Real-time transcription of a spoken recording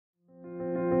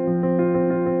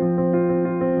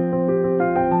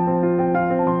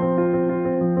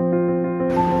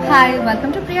Hi,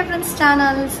 welcome to Priya Friends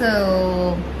channel. So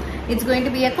it's going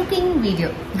to be a cooking video.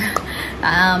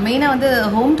 Main on the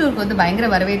home tour ko bayangara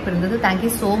varaveppu irundhathu. Thank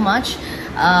you so much.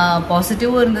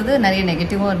 Positive irundhathu, nariya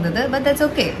negative irundhathu, but that's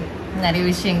okay. நிறைய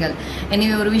விஷயங்கள் இனி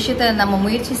ஒரு விஷயத்தை நம்ம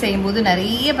முயற்சி செய்யும்போது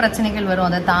நிறைய பிரச்சனைகள் வரும்.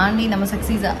 அதை தாண்டி நம்ம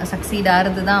சக்சீட்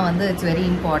ஆகிறது தான் வந்து it's very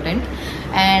important.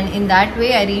 And in that way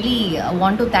I really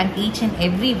want to thank each and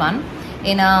every one.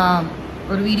 ஏன்னா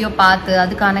ஒரு வீடியோ பார்த்து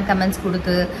அதுக்கான கமெண்ட்ஸ்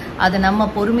கொடுத்து அதை நம்ம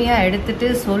பொறுமையாக எடுத்துகிட்டு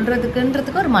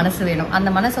சொல்கிறதுக்குன்றதுக்கு ஒரு மனசு வேணும். அந்த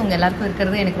மனசு உங்கள் எல்லாருக்கும்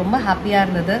இருக்கிறது எனக்கு ரொம்ப ஹாப்பியாக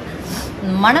இருந்தது.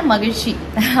 மன மகிழ்ச்சி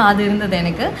அது இருந்தது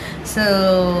எனக்கு. ஸோ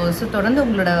தொடர்ந்து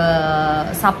உங்களோட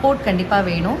சப்போர்ட் கண்டிப்பாக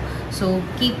வேணும். So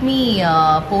keep me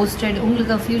posted.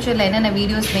 உங்களுக்கு ஃப்யூச்சரில் என்னென்ன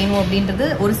வீடியோஸ் வேணும் அப்படின்றது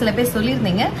ஒரு சில பேர்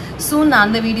சொல்லியிருந்தீங்க. சூன்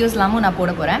அந்த வீடியோஸ் எல்லாமும் நான்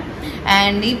போட போகிறேன்.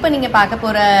 அண்ட் இப்போ நீங்கள் பார்க்க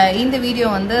போகிற இந்த வீடியோ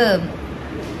வந்து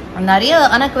நிறைய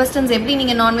ஆனால் கொஸ்டின்ஸ் எப்படி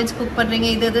நீங்கள் நான்வெஜ் குக் பண்ணுறீங்க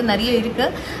இது நிறைய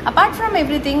இருக்குது. Apart from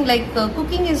every thing like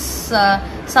cooking is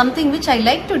something which I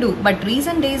like to two. But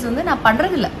recent days வந்து நான்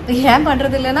பண்ணுறதில்ல. ஏன்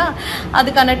பண்ணுறதில்லைன்னா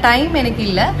அதுக்கான டைம் எனக்கு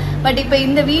இல்லை. பட் இப்போ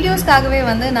இந்த வீடியோஸ்க்காகவே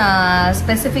வந்து நான்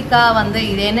ஸ்பெசிஃபிக்காக வந்து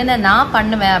இது என்னென்ன நான்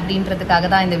பண்ணுவேன் அப்படின்றதுக்காக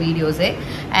தான் இந்த வீடியோஸே.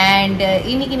 அண்ட்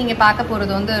இன்னைக்கு நீங்கள் பார்க்க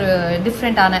போகிறது வந்து ஒரு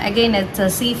டிஃப்ரெண்ட்டான அகெயின்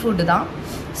இட்ஸ் சீ ஃபுட்டு தான்.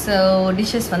 ஸோ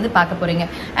டிஷ்ஷஸ் வந்து பார்க்க போகிறீங்க.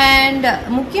 அண்ட்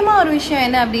முக்கியமாக ஒரு விஷயம்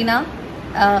என்ன அப்படின்னா,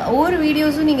 ஒவ்வொரு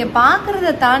வீடியோஸும் நீங்கள் பார்க்குறத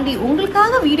தாண்டி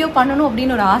உங்களுக்காக வீடியோ பண்ணணும்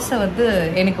அப்படின்னு ஒரு ஆசை வந்து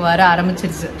எனக்கு வர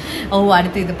ஆரம்பிச்சிருச்சு.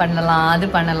 அடுத்து இது பண்ணலாம் அது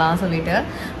பண்ணலாம் சொல்லிட்டு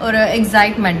ஒரு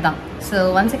எக்ஸைட்மெண்ட் தான். So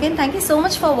once again thank you so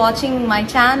much for வாட்சிங் மை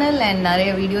சேனல். அண்ட் நிறைய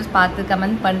வீடியோஸ் பார்த்து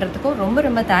கமெண்ட் பண்ணுறதுக்கும் ரொம்ப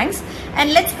ரொம்ப thanks.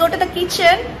 And let's go to the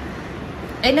kitchen.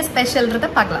 என்ன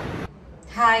ஸ்பெஷல்ன்றதை பார்க்கலாம்.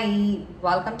 Hi,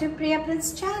 welcome to Priya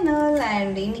friends channel.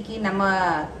 And இன்னைக்கு நம்ம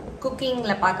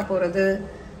குக்கிங்கில் பார்க்க போகிறது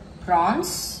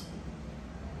ப்ரான்ஸ்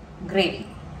கிரேவி,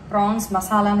 ப்ரான்ஸ்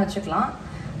மசாலான்னு வச்சுக்கலாம்.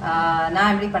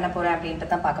 நான் எப்படி பண்ண போகிறேன் அப்படின்ட்டு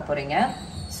தான் பார்க்க போகிறீங்க.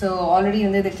 ஸோ ஆல்ரெடி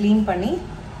வந்து இதை க்ளீன் பண்ணி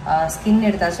ஸ்கின்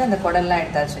எடுத்தாச்சு, அந்த குடல்லாம்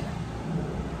எடுத்தாச்சு.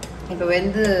 இப்போ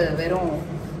வந்து வெறும்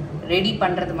ரெடி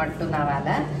பண்ணுறது மட்டும் தான்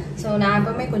வேலை. ஸோ நான்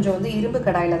எப்போவுமே கொஞ்சம் வந்து இரும்பு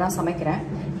கடாயில் தான் சமைக்கிறேன்.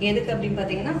 எதுக்கு அப்படின்னு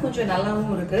பார்த்தீங்கன்னா கொஞ்சம்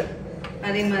நல்லாவும் இருக்குது.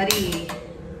 அதே மாதிரி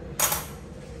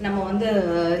நம்ம வந்து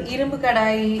இரும்பு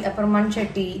கடாய் அப்புறம் மண்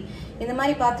சட்டி இந்த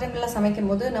மாதிரி பாத்திரங்கள்லாம் சமைக்கும்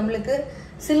போது நம்மளுக்கு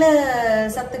சில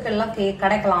சத்துக்கள்லாம்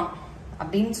கிடைக்கலாம்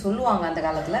அப்படின்னு சொல்லுவாங்க அந்த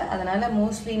காலத்தில். அதனால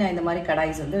மோஸ்ட்லி நான் இந்த மாதிரி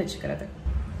கடாய்ஸ் வந்து வச்சுக்கிறது.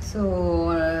 ஸோ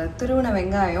துருவின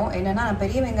வெங்காயம் என்னென்னா, நான்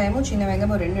பெரிய வெங்காயமும் சின்ன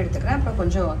வெங்காயமும் 2 எடுத்துக்கிறேன். அப்புறம்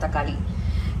கொஞ்சம் தக்காளி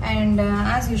அண்ட்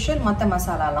ஆஸ் யூஷுவல் மற்ற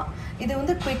மசாலாலாம். இது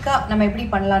வந்து குயிக்காக நம்ம எப்படி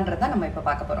பண்ணலான்றது தான் நம்ம இப்போ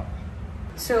பார்க்க போகிறோம்.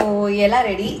 ஸோ எல்லாம்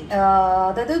ரெடி.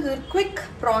 அதாவது இது ஒரு குவிக்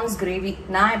ப்ரான்ஸ் கிரேவி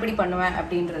நான் எப்படி பண்ணுவேன்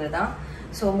அப்படின்றது தான்.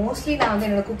 ஸோ மோஸ்ட்லி நான் வந்து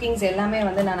என்னோடய குக்கிங்ஸ் எல்லாமே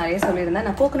வந்து நான் நிறைய சொல்லியிருந்தேன்.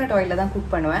 நான் கோகோனட் ஆயிலில் தான்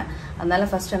குக் பண்ணுவேன். அதனால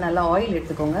ஃபஸ்ட்டு நல்லா ஆயில்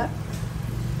எடுத்துக்கோங்க.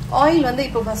 ஆயில் வந்து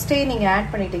இப்போ ஃபஸ்ட்டே நீங்கள் ஆட்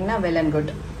பண்ணிட்டீங்கன்னா வெல் அண்ட்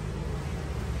குட்.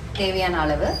 தேவையான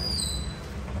அளவு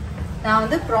நான்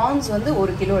வந்து ப்ரான்ஸ் வந்து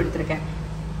 1 கிலோ எடுத்திருக்கேன்.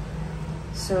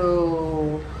 ஸோ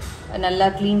நல்லா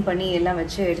க்ளீன் பண்ணி எல்லாம்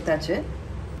வச்சு எடுத்தாச்சு.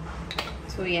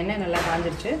 ஸோ எண்ணெய் நல்லா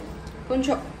காஞ்சிருச்சு.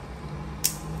 கொஞ்சம்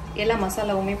எல்லா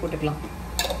மசாலாவுமே போட்டுக்கலாம்.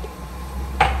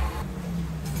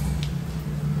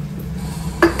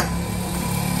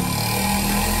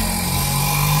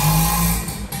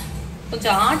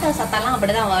 கொஞ்சம் ஆட்டா சத்தெல்லாம்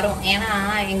அப்படிதான் வரும். ஏன்னா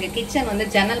எங்கள் கிச்சன் வந்து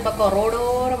ஜன்னல் பக்கம்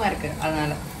ரோடோரமாக இருக்குது.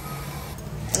 அதனால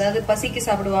அதாவது பசிக்கு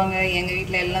சாப்பிடுவாங்க. எங்கள்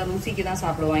வீட்டில் எல்லாம் ருசிக்கு தான்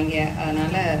சாப்பிடுவாங்க.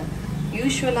 அதனால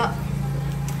யூஸ்வலாக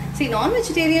நான்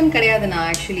வெஜிடேரியன் கிடையாது. நான்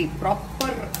ஆக்சுவலி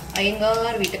ப்ராப்பர்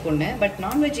ஐயங்கார் வீட்டுக்கு ஒன்று. பட்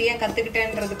நான்வெஜ் ஏன்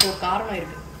கற்றுக்கிட்டேன்றதுக்கு ஒரு காரணம்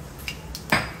இருக்குது.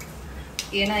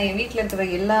 ஏன்னா என் வீட்டில் இருக்கிற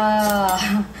எல்லா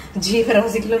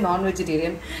ஜீவராசிகளும் நான்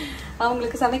வெஜிடேரியன்.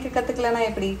 அவங்களுக்கு சமைக்க கற்றுக்கலன்னா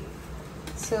எப்படி?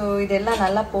 ஸோ இதெல்லாம்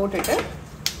நல்லா போட்டுட்டு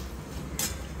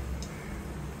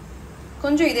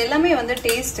கொஞ்சம் இது எல்லாமே வந்து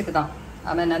டேஸ்ட்டுக்கு தான்,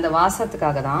 அந்த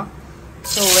வாசத்துக்காக தான்.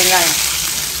 ஸோ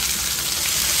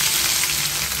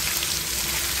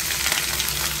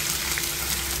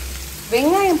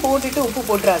வெங்காயம் போட்டுட்டு உப்பு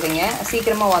போட்டுறாதீங்க,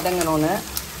 சீக்கிரமாக வதங்கணும்னு.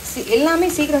 எல்லாமே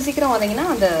சீக்கிரம் வதங்கினா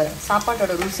அந்த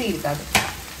சாப்பாட்டோட ருசி இருக்காது.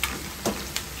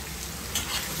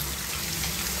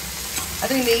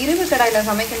 அதுவும் இந்த இரும்பு கடாயில்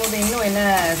சமைக்கும் போது இன்னும் என்ன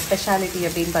ஸ்பெஷாலிட்டி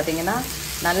அப்படின்னு பார்த்தீங்கன்னா,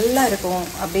 நல்லா இருக்கும்.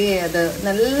 அப்படியே அது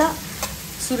நல்லா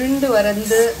சுருண்டு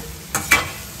வறந்து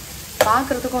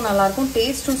பார்க்குறதுக்கும் நல்லாயிருக்கும்,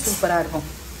 டேஸ்ட்டும் சூப்பராக இருக்கும்.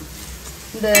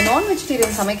 இந்த நான்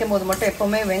வெஜிடேரியன் சமைக்கும் போது மட்டும்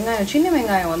எப்போவுமே சின்ன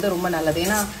வெங்காயம் வந்து ரொம்ப நல்லது.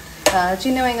 ஏன்னா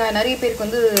சின்ன வெங்காயம் நிறைய பேருக்கு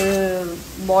வந்து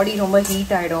பாடி ரொம்ப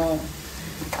ஹீட் ஆகிடும்.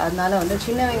 அதனால வந்து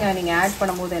சின்ன வெங்காயம் நீங்கள் ஆட்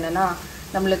பண்ணும்போது என்னென்னா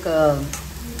நம்மளுக்கு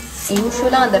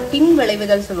யூஸ்வலாக அந்த பின்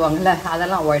விளைவுகள் சொல்லுவாங்கள்ல,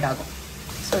 அதெல்லாம் அவாய்ட் ஆகும்.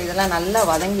 ஸோ இதெல்லாம் நல்லா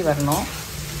வதங்கி வரணும்.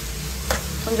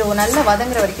 கொஞ்சம் நல்லா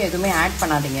வதங்குற வரைக்கும் எதுவுமே ஆட்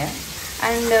பண்ணாதீங்க.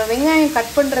 அண்ட் வெங்காயம்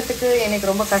கட் பண்ணுறதுக்கு எனக்கு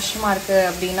ரொம்ப கஷ்டமாக இருக்குது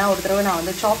அப்படின்னா ஒரு தடவை நான்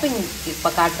வந்து சாப்பிங் இப்போ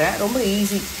காட்டுறேன். ரொம்ப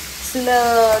ஈஸி. சில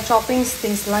சாப்பிங்ஸ்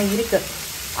திங்ஸ்லாம் இருக்குது.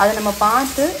 அதை நம்ம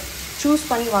பார்த்து சூஸ்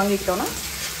பண்ணி வாங்கிக்கிட்டோன்னா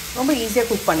ரொம்ப ஈஸியாக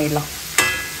குக் பண்ணிடலாம்.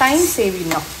 டைம்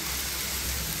சேவிங் தான்.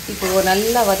 இப்போது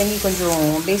நல்லா வதங்கி கொஞ்சம்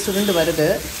அப்படியே சுருண்டு வருது.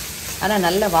 ஆனால்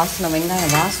நல்ல வாசனை,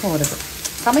 வெங்காயம் வாசம் வருது.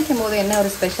 சமைக்கும் போது என்ன ஒரு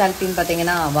ஸ்பெஷாலிட்டின்னு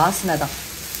பார்த்தீங்கன்னா வாசனை தான்.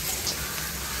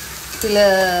 சில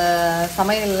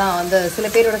சமையல்லாம் வந்து சில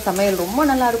பேரோட சமையல் ரொம்ப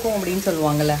நல்லாயிருக்கும் அப்படின்னு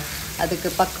சொல்லுவாங்கள்ல, அதுக்கு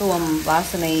பக்குவம்,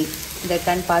 வாசனை, இந்த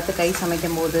கண் பார்த்து கை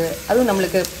சமைக்கும் போது அதுவும்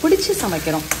நம்மளுக்கு பிடிச்சி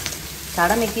சமைக்கணும்.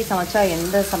 கடமைக்கு சமைச்சா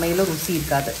எந்த சமையலும் ருசி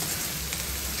இருக்காது.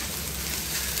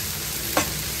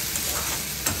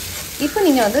 இப்போ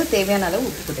நீங்கள் வந்து தேவையான அளவு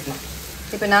உப்பு போட்டுக்கலாம்.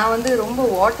 இப்போ நான் வந்து ரொம்ப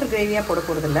வாட்டர் கிரேவியாக போட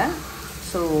போகிறதில்ல.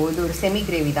 ஸோ இது ஒரு செமி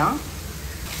கிரேவி தான்.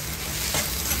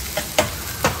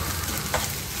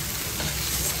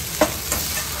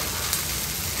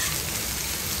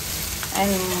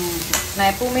 அண்ட் நான்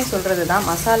எப்போவுமே சொல்கிறது தான்,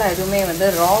 மசாலா எதுவுமே வந்து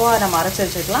ராவாக நம்ம அரைச்சி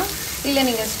வச்சுக்கலாம், இல்லை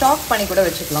நீங்கள் ஸ்டாக் பண்ணி கூட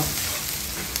வச்சுக்கலாம்.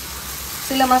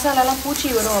 சில மசாலாலாம் பூச்சி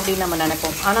வரும் அப்படின்னு நம்ம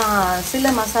நினைப்போம். ஆனால்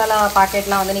சில மசாலா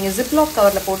பாக்கெட்லாம் வந்து நீங்கள் ஜிப்லாக்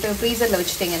கவரில் போட்டு ஃப்ரீசரில்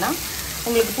வச்சுட்டிங்கன்னா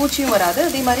உங்களுக்கு பூச்சியும் வராது.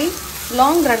 அதே மாதிரி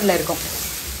லாங் ரன்னில் இருக்கும்.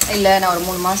 இல்லை நான் ஒரு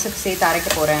 3 மாதத்துக்கு சேர்த்து அரைக்க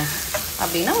போகிறேன்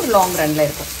அப்படின்னா ஒரு லாங் ரன்னில்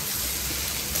இருக்கும்.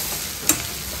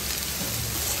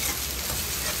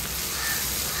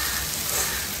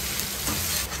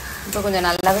 இப்போ கொஞ்சம்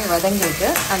நல்லாவே வதங்கிருக்கு.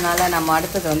 அதனால் நம்ம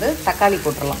அடுத்தது வந்து தக்காளி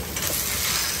போட்டுடலாம்.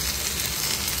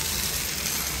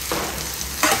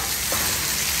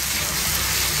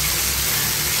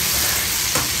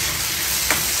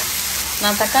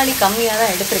 நான் தக்காளி கம்மியாக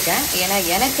தான் எடுத்திருக்கேன். ஏன்னா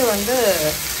எனக்கு வந்து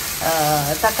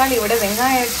தக்காளியை விட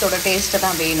வெங்காயத்தோட டேஸ்ட்டு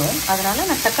தான் வேணும். அதனால்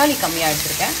நான் தக்காளி கம்மியாக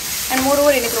எடுத்திருக்கேன். அண்ட்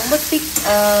மோரோவர் எனக்கு ரொம்ப திக்,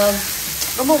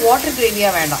 ரொம்ப வாட்டர்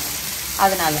கிரேவியாக வேண்டாம்.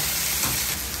 அதனால்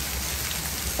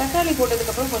தக்காளி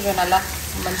போட்டதுக்கப்புறம் கொஞ்சம் நல்லா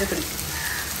மஞ்சள் பொடி,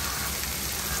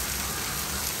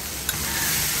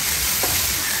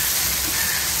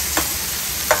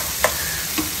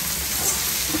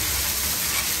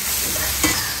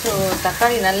 ஸோ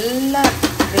தக்காளி நல்லா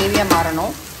கிரேவியாக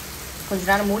மாறணும். கொஞ்ச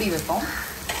நேரம் மூடி வைப்போம்.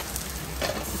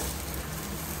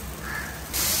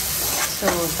 ஸோ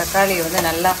தக்காளியை வந்து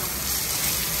நல்லா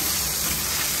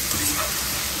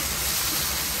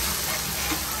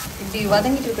இப்படி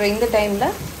வதங்கிட்டு இருக்கிற இந்த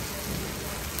டைமில்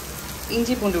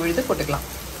இஞ்சி பூண்டு விழுது போட்டுக்கலாம்.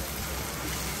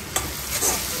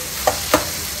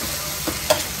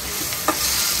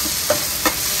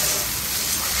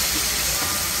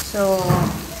 ஸோ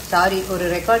சாரி, ஒரு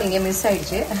ரெக்கார்ட் இங்கே மிஸ்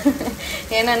ஆயிடுச்சு.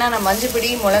 ஏன்னா நான் மஞ்சள் பொடி,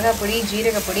 மிளகா பொடி,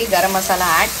 ஜீரகப்பொடி, கரம் மசாலா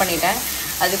ஆட் பண்ணிட்டேன்.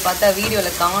 அது பார்த்தா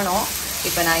வீடியோவில் காணோம்.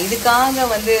 இப்போ நான் இதுக்காக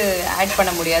வந்து ஆட்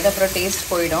பண்ண முடியாது, அப்புறம் டேஸ்ட்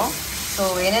போயிடும். ஸோ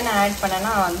என்னென்ன ஆட்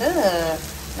பண்ணேன்னா வந்து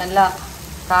நல்லா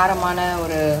காரமான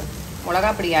ஒரு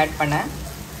மிளகாப்பொடி ஆட் பண்ணேன்.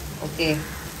 ஓகே,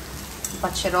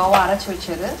 பச்சை ரோவாக அரைச்சி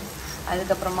வச்சது.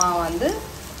 அதுக்கப்புறமா வந்து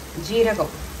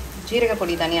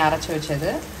ஜீரகப்பொடி தனியாக அரைச்சி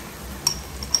வச்சது.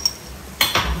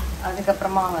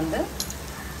 அதுக்கப்புறமா வந்து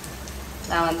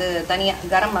நான் வந்து தனியாக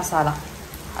கரம் மசாலா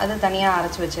அது தனியாக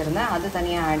அரைச்சி வச்சுருந்தேன், அது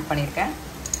தனியாக ஆட் பண்ணியிருக்கேன்.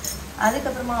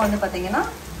 அதுக்கப்புறமா வந்து பார்த்திங்கன்னா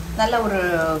நல்ல ஒரு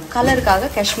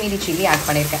கலருக்காக காஷ்மீரி சில்லி ஆட்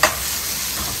பண்ணியிருக்கேன்.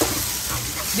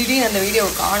 திடீர்னு அந்த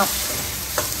வீடியோவை காணோம்.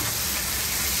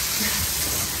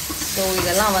 ஸோ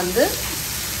இதெல்லாம் வந்து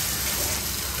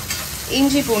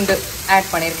இஞ்சி பூண்டு ஆட்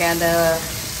பண்ணியிருக்கேன். அந்த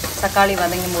தக்காளி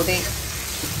வதங்கும் போதே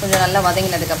கொஞ்சம் நல்லா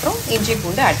வதங்கினதுக்கப்புறம் இஞ்சி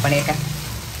பூண்டு ஆட் பண்ணியிருக்கேன்.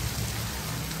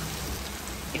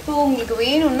 இப்போது உங்களுக்கு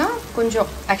வேணும்னா கொஞ்சம்,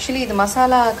 ஆக்சுவலி இது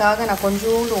மசாலாக்காக நான்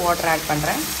கொஞ்சோண்டு வாட்டர் ஆட்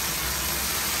பண்ணுறேன்.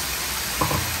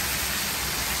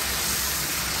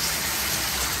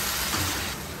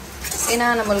 ஏன்னா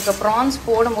நம்மளுக்கு ப்ரான்ஸ்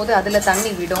போடும்போது அதில்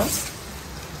தண்ணி விடும்.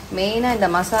 மெயினாக இந்த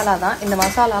மசாலா தான். இந்த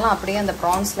மசாலாலாம் அப்படியே அந்த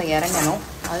ப்ரான்ஸில் இறங்கணும்.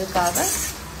 அதுக்காக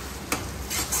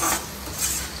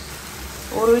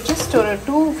ஒரு ஜஸ்ட் ஒரு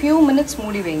ஃபியூ மினிட்ஸ்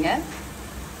மூடி வைங்க.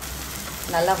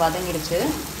 நல்லா வதங்கிடுச்சு.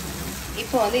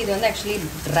 இப்போ வந்து இது வந்து ஆக்சுவலி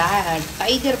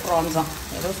டைகர் ப்ரான்ஸ் தான்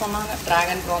ஏதோ சொன்னாங்க.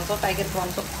 Dragon ப்ரான்ஸோ tiger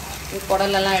ப்ரான்ஸோ. இது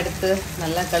குடலெல்லாம் எடுத்து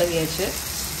நல்லா கழுவியாச்சு.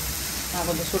 நான்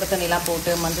கொஞ்சம் சுட தண்ணிலாம்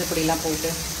போட்டு மஞ்சள் பொடியெலாம்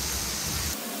போட்டு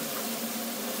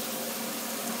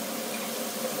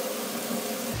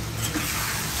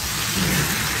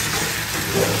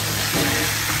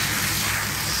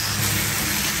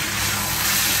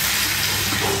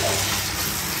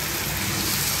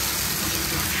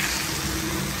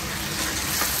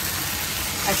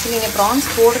ஆக்சுவலி நீங்கள் ப்ரான்ஸ்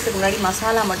போடுறதுக்கு முன்னாடி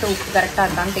மசாலா மட்டும் உப்பு கரெக்டாக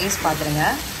இருக்கான்னு டேஸ்ட் பார்த்துருங்க.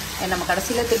 நம்ம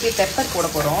கடைசியில் திருப்பி பெப்பர் போட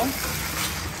போகிறோம்.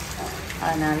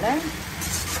 அதனால்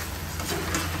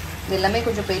இது எல்லாமே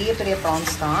கொஞ்சம் பெரிய பெரிய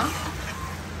ப்ரான்ஸ் தான்.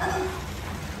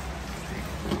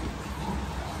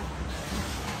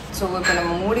 ஸோ இப்போ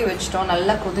நம்ம மூடி வச்சிட்டோம்.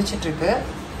 நல்லா கொதிச்சிட்ருக்கு.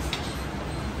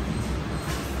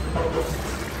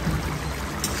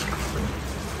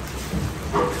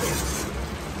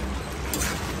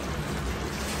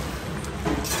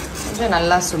 கொஞ்சம்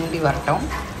நல்லா சுண்டி வரட்டும்.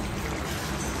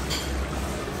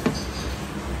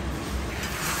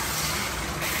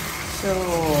 ஸோ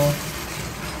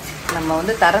நம்ம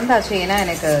வந்து திறந்தாச்சு. ஏன்னா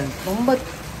எனக்கு ரொம்ப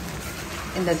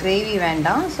இந்த கிரேவி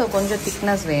வேண்டாம். ஸோ கொஞ்சம்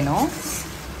திக்னஸ் வேணும்.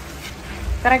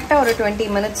 கரெக்டாக ஒரு 20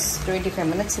 minutes 25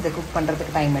 minutes இதை குக்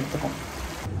பண்ணுறதுக்கு டைம் எடுத்துக்கும்.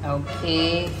 ஓகே,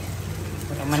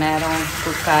 ரொம்ப நேரம்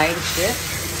குக் ஆயிடுச்சு.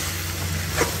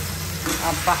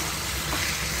 அப்பா,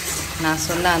 நான்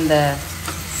சொன்ன அந்த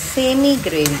செமி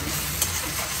கிரேவி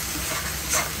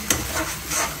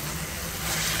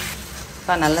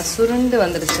நல்லா சுருண்டு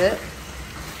வந்துடுச்சு.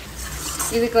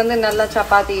 இதுக்கு வந்து நல்லா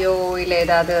சப்பாத்தியோ இல்லை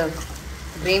ஏதாவது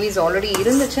கிரேவிஸ் ஆல்ரெடி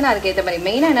இருந்துச்சுன்னா அதுக்கேற்ற மாதிரி.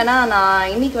 மெயினாக என்னென்னா,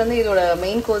 நான் இன்றைக்கி வந்து இதோட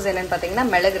மெயின் கோர்ஸ் என்னென்னு பார்த்தீங்கன்னா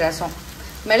மிளகு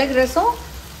ரசம்,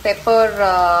 பெப்பர்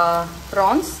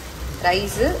ப்ரான்ஸ்,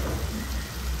 ரைஸு,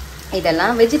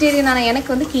 இதெல்லாம் வெஜிடேரியனான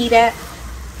எனக்கு வந்து கீரை,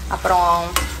 அப்புறம்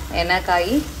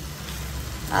எண்ணெய்க்காய்,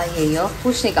 ஐயோ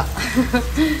பூசணிக்காய்,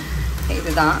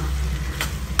 இதுதான்.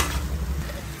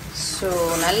 ஸோ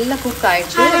நல்லா குக்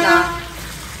ஆயிடுச்சு.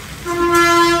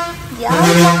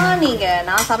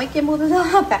 நான் சமைக்கும் போது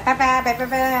தான்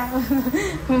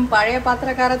பழைய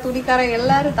பாத்திரக்கார, துணிக்கார,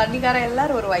 எல்லாரும் தண்ணிக்கார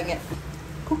எல்லாரும் வருவாங்க.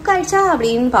 குக் ஆயிடுச்சா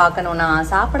அப்படின்னு பார்க்கணும்னா,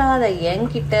 சாப்பிடாத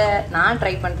என்கிட்ட நான்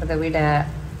ட்ரை பண்றதை விட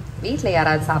வீட்டில்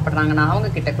யாராவது சாப்பிட்றாங்கன்னா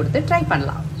அவங்க கிட்ட கொடுத்து ட்ரை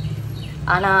பண்ணலாம்.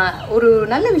 ஆனால் ஒரு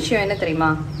நல்ல விஷயம் என்ன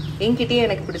தெரியுமா, என்கிட்டயே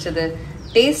எனக்கு பிடிச்சது,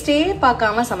 டேஸ்டே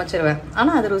பார்க்காம சமைச்சிருவேன்,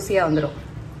 ஆனால் அது ருசியாக வந்துடும்.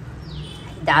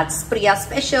 That's Priya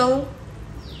special.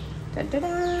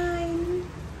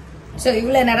 ஸோ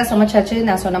இவ்வளோ நேரம் சமைச்சாச்சு.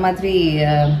 நான் சொன்ன மாதிரி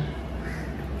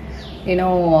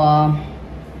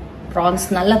ப்ரான்ஸ்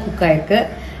நல்லா குக் ஆயிருக்கு.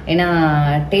 ஏன்னா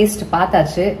டேஸ்ட்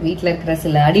பார்த்தாச்சு. வீட்டில் இருக்கிற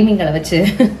சில அடிமைகளை வச்சு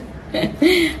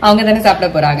அவங்க தானே சாப்பிட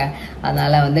போகிறாங்க.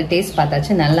 அதனால் வந்து டேஸ்ட்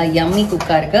பார்த்தாச்சு. நல்லா யம்மி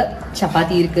குக்காக இருக்குது.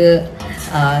 சப்பாத்தி இருக்குது,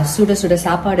 சுட சுட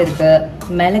சாப்பாடு இருக்குது,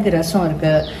 மிளகு ரசம்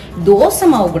இருக்குது, தோசை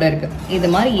மாவு கூட இருக்குது. இது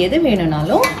மாதிரி எது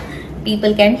வேணும்னாலும்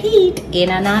people can eat.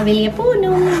 ஏன்னா நான் வெளியே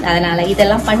போகணும், அதனால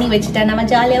இதெல்லாம் பண்ணி வச்சுட்டா நம்ம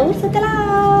ஜாலியாக ஊர்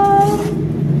சுற்றலாம்.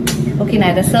 ஓகே,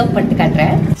 நான் இதை சர்வ் பண்ணிட்டு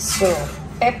காட்டுறேன். ஸோ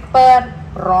பெப்பர்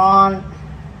ப்ரான்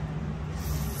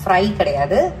ஃப்ரை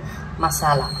கிடையாது,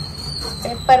 masala.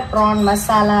 Pepper PRAN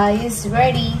masala is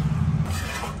ready.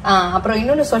 அப்புறம்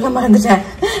இன்னொன்று சொல்ல மறந்துட்டேன்,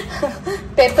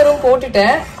 பெப்பரும்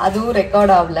போட்டுட்டேன், அதுவும்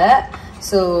ரெக்கார்ட் ஆகல.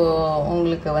 ஸோ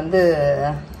உங்களுக்கு வந்து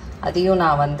அதையும்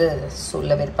நான் வந்து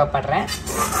சொல்ல விருப்பப்படுறேன்.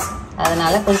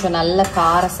 அதனால கொஞ்சம் நல்ல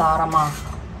கார சாரமா,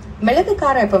 மிளகு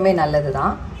காரம் எப்பவுமே நல்லது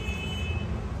தான்.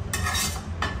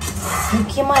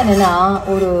 முக்கியமா என்னன்னா,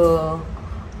 ஒரு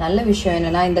நல்ல விஷயம்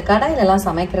என்னன்னா, இந்த கடாயிலெல்லாம்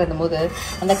சமைக்கிறது போது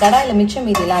அந்த கடாயில மிச்சம்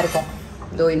மீதிலாம் இருக்கும்.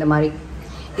 இதோ இந்த மாதிரி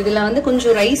இதில் வந்து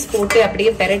கொஞ்சம் ரைஸ் போட்டு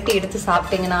அப்படியே பெரட்டி எடுத்து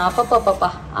சாப்பிட்டீங்கன்னா அப்பப்பா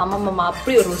ஆமாம்மா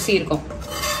அப்படி ஒரு ருசி இருக்கும்.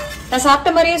 நான் சாப்பிட்ட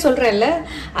மாதிரியே சொல்றேன்ல,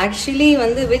 ஆக்சுவலி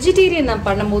வந்து வெஜிடேரியன் நான்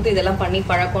பண்ணும்போது இதெல்லாம் பண்ணி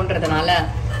பழக்கம்ன்றதுனால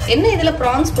என்ன இதில்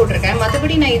ப்ரான்ஸ் போட்டிருக்கேன்.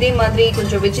 மற்றபடி நான் இதே மாதிரி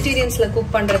கொஞ்சம் வெஜிடேரியன்ஸ்ல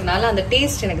குக் பண்றதுனால அந்த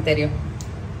டேஸ்ட் எனக்கு தெரியும்.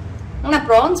 ஆனால்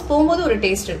ப்ரான்ஸ் போகும்போது ஒரு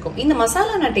டேஸ்ட் இருக்கும். இந்த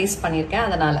மசாலா நான் டேஸ்ட் பண்ணியிருக்கேன்.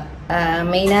 அதனால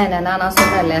மெயினாக என்னன்னா, நான்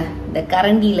சொன்னேன்ல, இந்த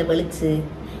கரண்டியில் வலிச்சு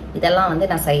இதெல்லாம்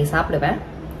வந்து நான் சாப்பிடுவேன்.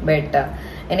 பட்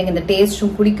எனக்கு இந்த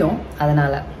டேஸ்டும் பிடிக்கும்.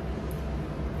 அதனால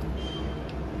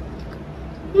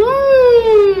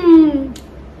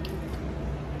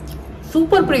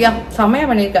சூப்பர் பிரியா, செமையா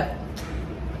பண்ணிருக்க,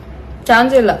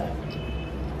 சான்ஸே இல்லை.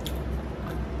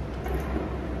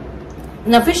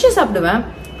 நான் ஃபிஷ் சாப்பிடுவேன்,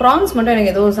 ப்ரான்ஸ் மட்டும்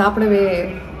எனக்கு ஏதோ சாப்பிடவே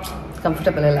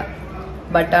கம்ஃபர்டபுள் இல்லை.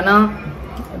 பட் ஆனால்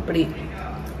எப்படி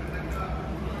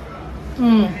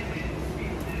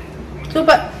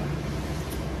சூப்பர்,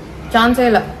 சான்ஸே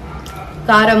இல்லை.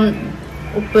 காரம்,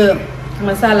 உப்பு,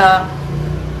 மசாலா,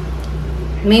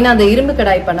 மெயினாக அந்த இரும்பு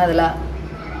கடாய் பண்ணதில்ல.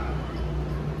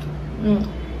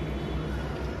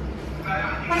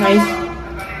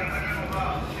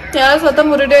 யாரும் சத்தம்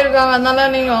போட்டுட்டே இருக்காங்க, அதனால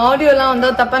நீங்க ஆடியோ எல்லாம் வந்தா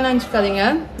தப்பா நினைச்சுக்காதீங்க.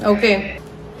 Okay,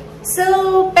 so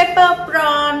pepper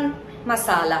PRAN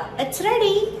masala it's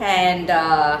ready. And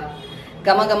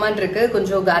கமகமான் இருக்கு.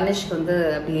 கொஞ்சம் கார்னிஷ்க்கு வந்து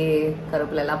அப்படியே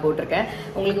கருவேப்பிலை எல்லாம் போட்டிருக்கேன்.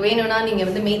 உங்களுக்கு வேணும்னா நீங்க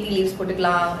வந்து மேத்தி லீவ்ஸ்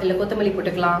போட்டுக்கலாம், இல்ல கொத்தமல்லி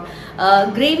போட்டுக்கலாம்.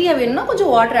 கிரேவியா வேணும்னா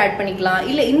கொஞ்சம் வாட்டர் ஆட் பண்ணிக்கலாம்.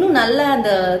 இல்ல இன்னும் நல்ல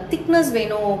அந்த திக்னஸ்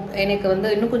வேணும் எனக்கு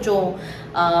வந்து, இன்னும் கொஞ்சம்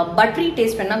பட்டரி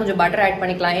டேஸ்ட் வேணும்னா கொஞ்சம் பட்டர் ஆட்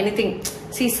பண்ணிக்கலாம். எனிதிங்.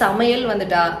 சமையல்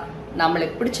வந்துட்டா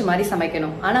நம்மளுக்கு பிடிச்ச மாதிரி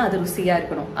சமைக்கணும், ஆனா அது ருசியா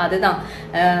இருக்கணும். அதுதான்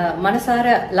மனசார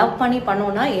லவ் பண்ணி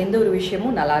பண்ணோம்னா எந்த ஒரு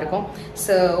விஷயமும் நல்லா இருக்கும்.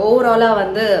 ஸோ ஓவராலா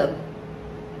வந்து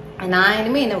நான்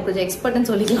இனிமே என்ன கொஞ்சம் எக்ஸ்பர்ட்னு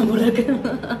சொல்லிக்கலாம் போல இருக்கு.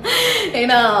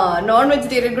 ஏன்னா நான்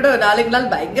வெஜிடேரியன் கூட ஒரு 4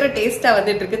 நாள் பயங்கர டேஸ்டா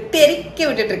வந்துட்டு இருக்கு, தெறிக்க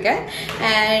விட்டுட்டு இருக்கேன்.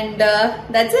 And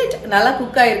that's it. நல்லா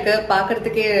குக் ஆயிருக்கு,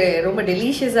 பார்க்கறதுக்கே ரொம்ப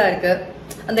டெலிஷியஸா இருக்கு.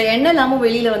 அந்த எண்ணெய் இல்லாம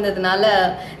வெளியில வந்ததுனால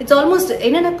இட்ஸ் ஆல்மோஸ்ட்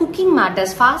என்னன்னா குக்கிங்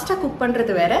மேட்டர்ஸ். ஃபாஸ்டா குக்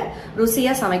பண்றது வேற,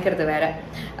 ருசியா சமைக்கிறது வேற.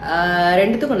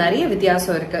 ரெண்டுத்துக்கும் நிறைய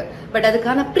வித்தியாசம் இருக்கு. பட்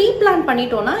அதுக்கான ப்ரீ பிளான்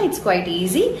பண்ணிட்டோம்னா it's quite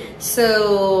easy. So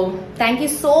thank you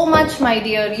so much my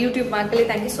dear YouTube மக்களே.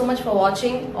 தேங்க்யூ ஸோ மச் ஃபார்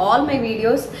வாட்சிங் ஆல் மை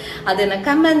வீடியோஸ். அது என்ன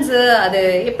கமெண்ட்ஸ் அது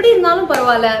எப்படி இருந்தாலும்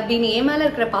பரவாயில்ல அப்படின்னு என் மேல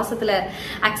இருக்கிற பாசத்துல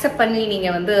அக்செப்ட் பண்ணி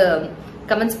நீங்க வந்து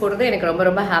கமெண்ட்ஸ் போடுறது எனக்கு ரொம்ப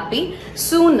ரொம்ப ஹாப்பி.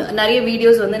 சூன் நிறைய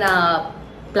வீடியோஸ் வந்து நான்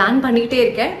பிளான் பண்ணிக்கிட்டே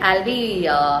இருக்கேன். ஆல்ரெடி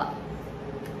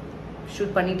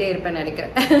ஷூட் பண்ணிட்டே இருப்பேன்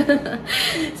நினைக்கிறேன்.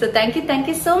 So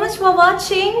thank you so much for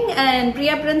வாட்சிங். அண்ட்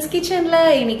பிரியா பிரின்ஸ் கிச்சன்ல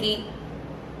இன்னைக்கு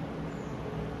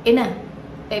என்ன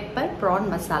பெப்பர் ப்ரான்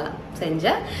மசாலா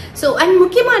செஞ்சேன். ஸோ அண்ட்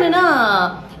முக்கியமா என்னன்னா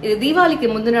இது தீபாவளிக்கு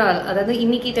முந்தின நாள், அதாவது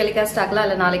இன்னைக்கு டெலிகாஸ்ட் ஆகலாம்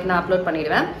இல்லை நாளைக்கு நான் அப்லோட்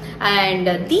பண்ணிடுவேன். அண்ட்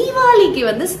தீபாவளிக்கு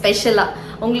வந்து ஸ்பெஷலா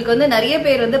உங்களுக்கு வந்து நிறைய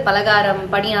பேர் வந்து பலகாரம்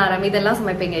பணியாரம் இதெல்லாம்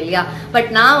சமைப்பீங்க இல்லையா.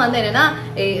 பட் நான் வந்து என்னன்னா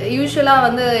யூஸ்வலா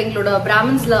வந்து எங்களோட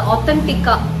பிராமின்ஸ்ல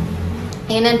ஆத்தென்டிக்கா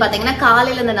என்னன்னு பாத்தீங்கன்னா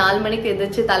காலையில இந்த 4 மணிக்கு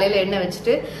எழுந்திரிச்சு தலையில எண்ணெய்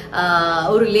வச்சுட்டு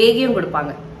ஒரு லேகியம்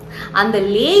கொடுப்பாங்க. அந்த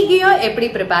லேகியம் எப்படி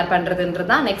ப்ரிப்பேர்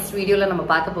பண்றதுன்றதான் நெக்ஸ்ட் வீடியோல நம்ம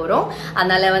பார்க்க போறோம்.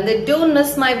 அதனால வந்து don't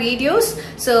miss my videos.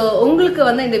 So உங்களுக்கு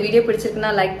வந்து இந்த வீடியோ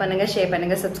பிடிச்சிருக்குன்னா லைக் பண்ணுங்க, ஷேர்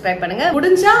பண்ணுங்க, சப்ஸ்கிரைப் பண்ணுங்க.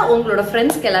 முடிஞ்சா உங்களோட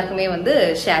ஃப்ரெண்ட்ஸ்க்கு எல்லாருக்குமே வந்து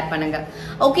ஷேர் பண்ணுங்க.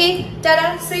 Okay, Tata,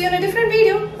 see you in a different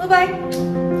video. Bye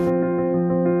bye.